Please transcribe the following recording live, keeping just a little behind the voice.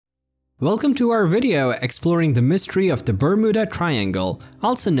Welcome to our video exploring the mystery of the Bermuda Triangle,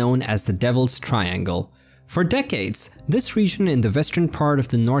 also known as the Devil's Triangle. For decades, this region in the western part of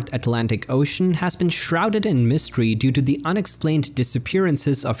the North Atlantic Ocean has been shrouded in mystery due to the unexplained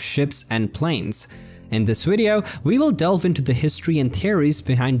disappearances of ships and planes. In this video, we will delve into the history and theories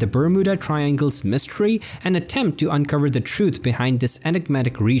behind the Bermuda Triangle's mystery and attempt to uncover the truth behind this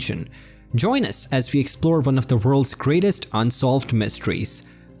enigmatic region. Join us as we explore one of the world's greatest unsolved mysteries.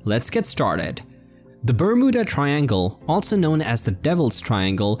 Let's get started. The Bermuda Triangle, also known as the Devil's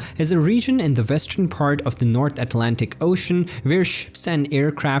Triangle, is a region in the western part of the North Atlantic Ocean where ships and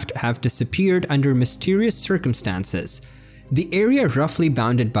aircraft have disappeared under mysterious circumstances. The area roughly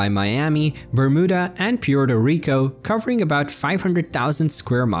bounded by Miami, Bermuda, and Puerto Rico, covering about 500,000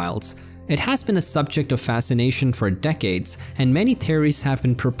 square miles. It has been a subject of fascination for decades, and many theories have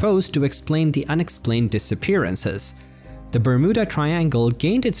been proposed to explain the unexplained disappearances. The Bermuda Triangle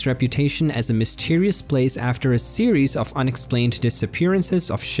gained its reputation as a mysterious place after a series of unexplained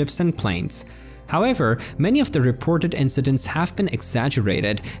disappearances of ships and planes. However, many of the reported incidents have been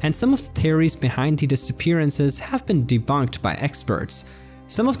exaggerated, and some of the theories behind the disappearances have been debunked by experts.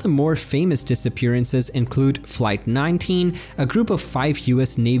 Some of the more famous disappearances include Flight 19, a group of 5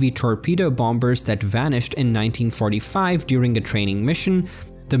 US Navy torpedo bombers that vanished in 1945 during a training mission,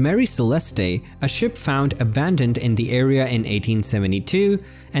 the Mary Celeste, a ship found abandoned in the area in 1872,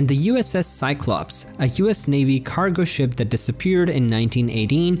 and the USS Cyclops, a US Navy cargo ship that disappeared in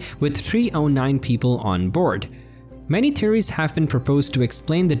 1918 with 309 people on board. Many theories have been proposed to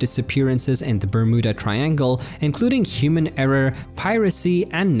explain the disappearances in the Bermuda Triangle, including human error, piracy,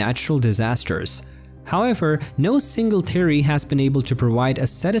 and natural disasters. However, no single theory has been able to provide a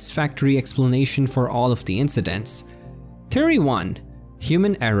satisfactory explanation for all of the incidents. Theory 1.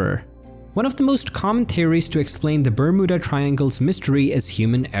 Human error. One of the most common theories to explain the Bermuda Triangle's mystery is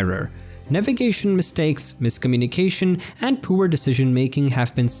human error. Navigation mistakes, miscommunication, and poor decision-making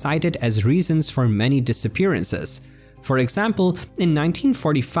have been cited as reasons for many disappearances. For example, in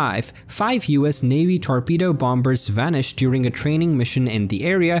 1945, 5 US Navy torpedo bombers vanished during a training mission in the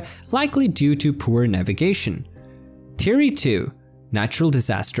area, likely due to poor navigation. Theory 2. Natural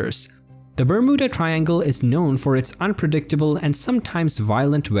disasters. The Bermuda Triangle is known for its unpredictable and sometimes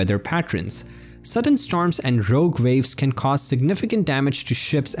violent weather patterns. Sudden storms and rogue waves can cause significant damage to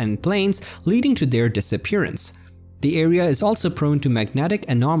ships and planes, leading to their disappearance. The area is also prone to magnetic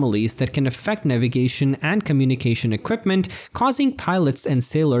anomalies that can affect navigation and communication equipment, causing pilots and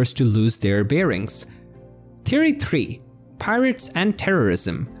sailors to lose their bearings. Theory 3. Pirates and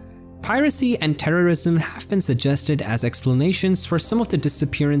terrorism. Piracy and terrorism have been suggested as explanations for some of the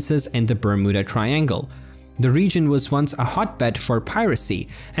disappearances in the Bermuda Triangle. The region was once a hotbed for piracy,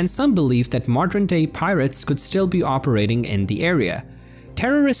 and some believe that modern-day pirates could still be operating in the area.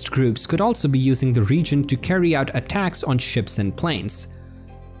 Terrorist groups could also be using the region to carry out attacks on ships and planes.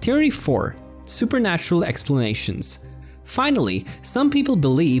 Theory 4. Supernatural explanations. Finally, some people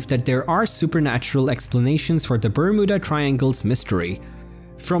believe that there are supernatural explanations for the Bermuda Triangle's mystery.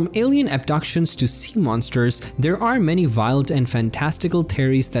 From alien abductions to sea monsters, there are many wild and fantastical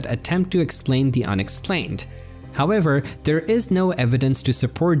theories that attempt to explain the unexplained. However, there is no evidence to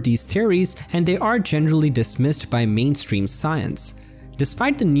support these theories, and they are generally dismissed by mainstream science.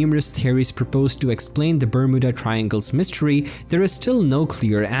 Despite the numerous theories proposed to explain the Bermuda Triangle's mystery, there is still no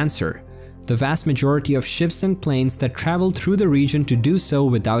clear answer. The vast majority of ships and planes that travel through the region to do so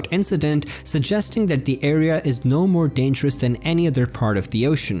without incident, suggesting that the area is no more dangerous than any other part of the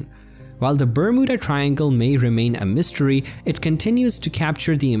ocean. While the Bermuda Triangle may remain a mystery, it continues to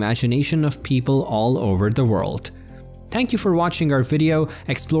capture the imagination of people all over the world. Thank you for watching our video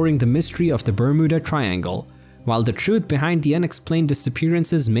exploring the mystery of the Bermuda Triangle. While the truth behind the unexplained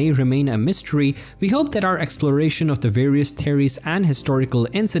disappearances may remain a mystery, we hope that our exploration of the various theories and historical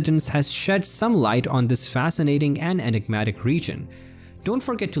incidents has shed some light on this fascinating and enigmatic region. Don't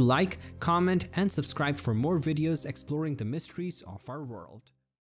forget to like, comment, and subscribe for more videos exploring the mysteries of our world.